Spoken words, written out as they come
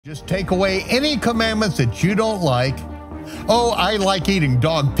Just take away any commandments that you don't like. Oh, I like eating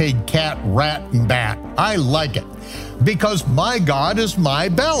dog, pig, cat, rat, and bat. I like it because my God is my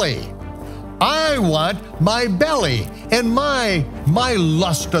belly. I want my belly and my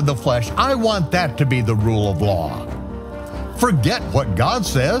lust of the flesh. I want that to be the rule of law. Forget what God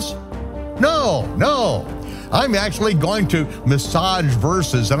says. No. I'm actually going to massage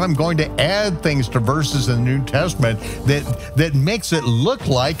verses, and I'm going to add things to verses in the New Testament that makes it look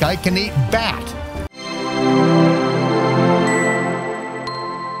like I can eat bat.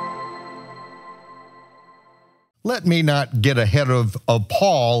 Let me not get ahead of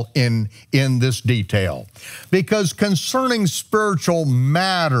Paul in this detail, because concerning spiritual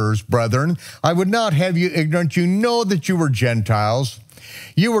matters, brethren, I would not have you ignorant. You know that you were Gentiles.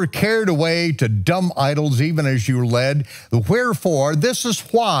 You were carried away to dumb idols, even as you led. Wherefore, this is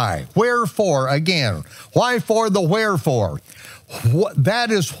why. Wherefore, again. Why for the wherefore?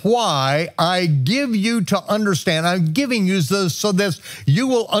 That is why I give you to understand. I'm giving you this so that you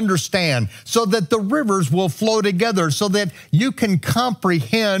will understand, so that the rivers will flow together, so that you can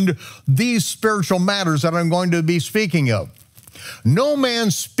comprehend these spiritual matters that I'm going to be speaking of. No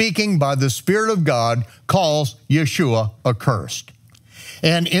man speaking by the Spirit of God calls Yeshua accursed.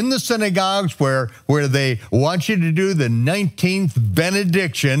 And in the synagogues where they want you to do the 19th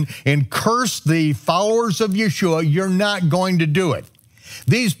benediction and curse the followers of Yeshua, you're not going to do it.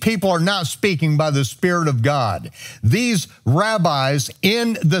 These people are not speaking by the Spirit of God. These rabbis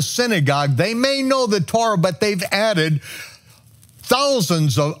in the synagogue, they may know the Torah, but they've added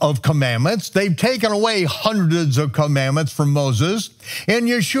thousands of commandments. They've taken away hundreds of commandments from Moses. And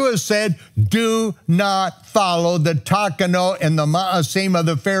Yeshua said, do not follow the takano and the ma'asim of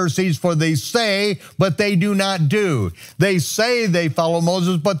the Pharisees, for they say, but they do not do. They say they follow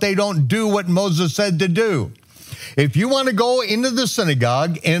Moses, but they don't do what Moses said to do. If you want to go into the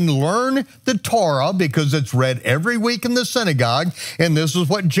synagogue and learn the Torah, because it's read every week in the synagogue, and this is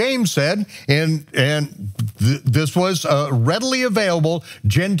what James said, and this was readily available.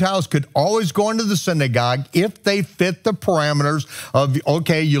 Gentiles could always go into the synagogue if they fit the parameters of,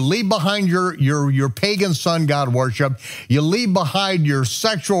 okay, you leave behind your pagan sun god worship, you leave behind your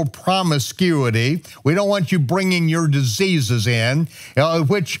sexual promiscuity. We don't want you bringing your diseases in,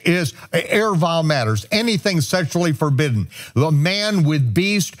 which is ervile matters, anything sexually forbidden. The man with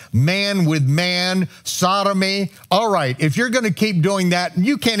beast, man with man, sodomy. All right, if you're going to keep doing that,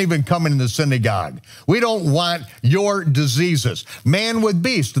 you can't even come in the synagogue. We don't want your diseases. Man with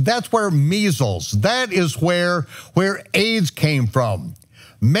beast, that's where measles, that is where AIDS came from.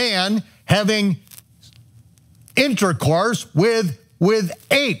 Man having intercourse with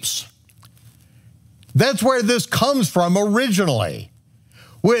apes. That's where this comes from originally.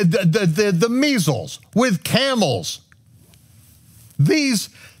 With the measles, with camels.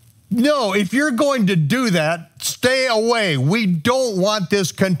 No, if you're going to do that, stay away. We don't want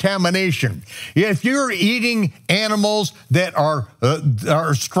this contamination. If you're eating animals that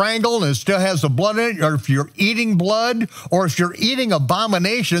are strangled and still has the blood in it, or if you're eating blood, or if you're eating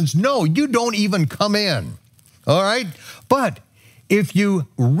abominations, no, you don't even come in, all right? But if you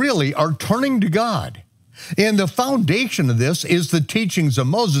really are turning to God, and the foundation of this is the teachings of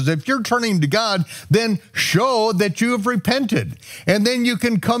Moses. If you're turning to God, then show that you have repented, and then you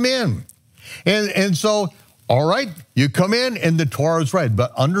can come in. And so, all right, you come in and the Torah is read,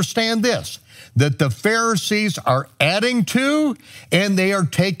 but understand this, that the Pharisees are adding to and they are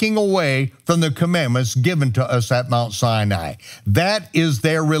taking away from the commandments given to us at Mount Sinai. That is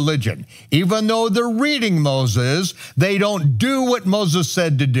their religion. Even though they're reading Moses, they don't do what Moses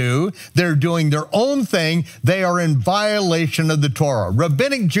said to do. They're doing their own thing. They are in violation of the Torah.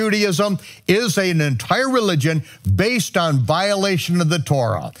 Rabbinic Judaism is an entire religion based on violation of the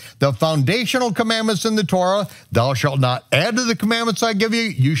Torah. The foundational commandments in the Torah, thou shalt not add to the commandments I give you,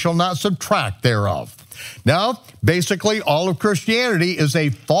 you shall not subtract thereof. Now, basically, all of Christianity is a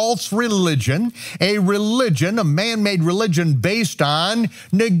false religion, a man-made religion based on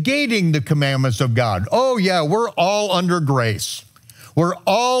negating the commandments of God. Oh yeah, we're all under grace. We're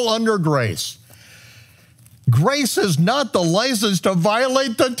all under grace. Grace is not the license to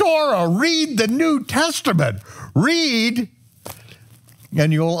violate the Torah. Read the New Testament. Read,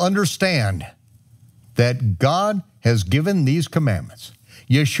 and you'll understand that God has given these commandments.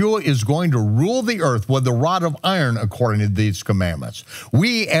 Yeshua is going to rule the earth with a rod of iron according to these commandments.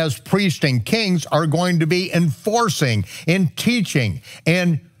 We as priests and kings are going to be enforcing and teaching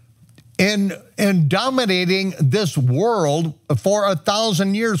and in dominating this world for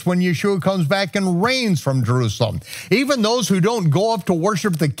 1,000 years when Yeshua comes back and reigns from Jerusalem. Even those who don't go up to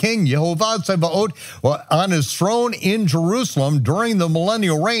worship the King, Yehovah Tzevaot, on his throne in Jerusalem during the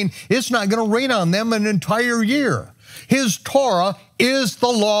millennial reign, it's not going to rain on them an entire year. His Torah is the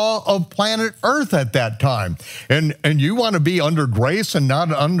law of planet Earth at that time. And you want to be under grace and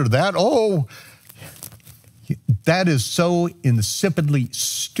not under that? Oh, that is so insipidly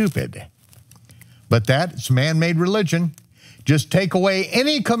stupid. But that's man-made religion. Just take away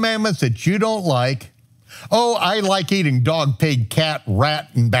any commandments that you don't like. Oh, I like eating dog, pig, cat, rat,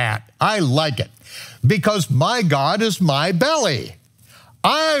 and bat. I like it because my God is my belly.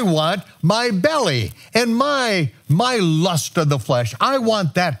 I want my belly and my lust of the flesh. I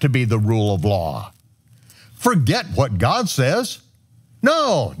want that to be the rule of law. Forget what God says.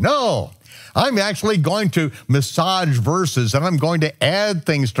 No. I'm actually going to massage verses, and I'm going to add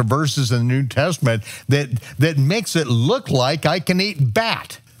things to verses in the New Testament that makes it look like I can eat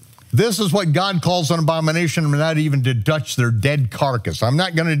bat. This is what God calls an abomination, not even to touch their dead carcass. I'm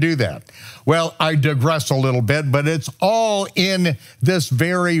not going to do that. Well, I digress a little bit, but it's all in this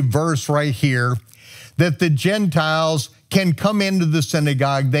very verse right here, that the Gentiles can come into the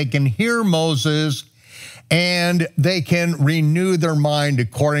synagogue, they can hear Moses, and they can renew their mind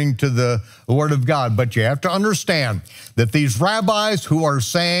according to the word of God. But you have to understand that these rabbis who are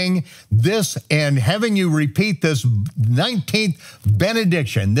saying this and having you repeat this 19th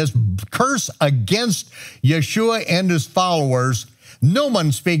benediction, this curse against Yeshua and his followers, no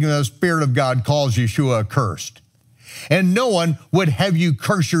one speaking of the Spirit of God calls Yeshua accursed. And no one would have you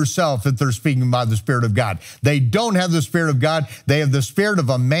curse yourself if they're speaking by the Spirit of God. They don't have the Spirit of God. They have the spirit of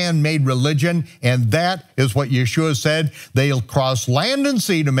a man-made religion, and that is what Yeshua said. They'll cross land and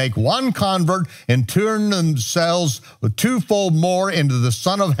sea to make one convert and turn themselves twofold more into the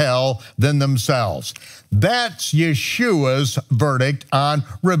son of hell than themselves. That's Yeshua's verdict on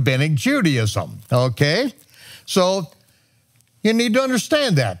rabbinic Judaism, okay? So you need to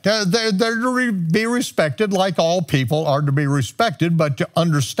understand that. They're to be respected like all people are to be respected, but to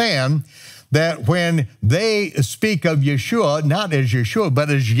understand that when they speak of Yeshua, not as Yeshua, but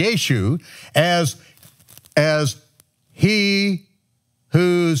as Yeshu, as he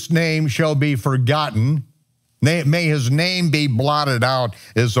whose name shall be forgotten, may his name be blotted out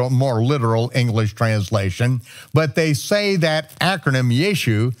is a more literal English translation, but they say that acronym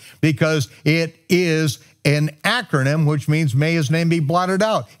Yeshu because it is an acronym, which means may his name be blotted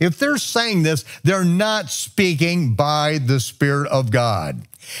out. If they're saying this, they're not speaking by the Spirit of God.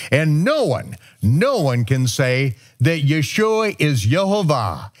 And no one can say that Yeshua is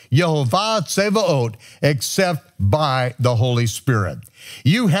Yehovah Tzevaot, except by the Holy Spirit.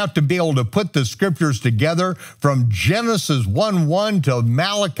 You have to be able to put the scriptures together from Genesis 1:1 to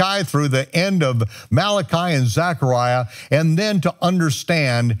Malachi through the end of Malachi and Zechariah, and then to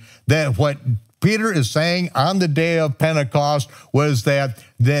understand that what Peter is saying on the day of Pentecost was that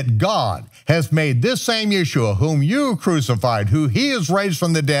God has made this same Yeshua, whom you crucified, who he is raised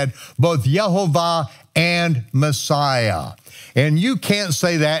from the dead, both Yehovah and Messiah. And you can't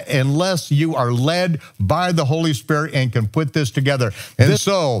say that unless you are led by the Holy Spirit and can put this together. And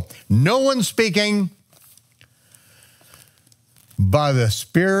so, no one speaking by the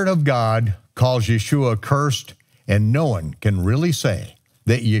Spirit of God calls Yeshua cursed, and no one can really say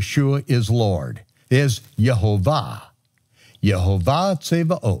that Yeshua is Lord, is Yehovah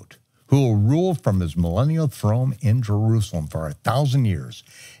Tzevaot, who will rule from his millennial throne in Jerusalem for 1,000 years,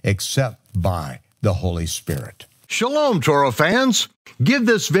 except by the Holy Spirit. Shalom, Torah fans. Give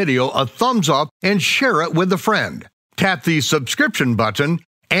this video a thumbs up and share it with a friend. Tap the subscription button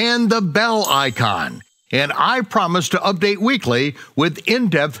and the bell icon, and I promise to update weekly with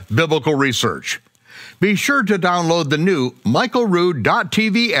in-depth biblical research. Be sure to download the new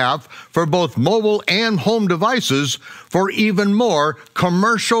michaelrood.tv app for both mobile and home devices for even more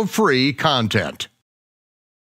commercial-free content.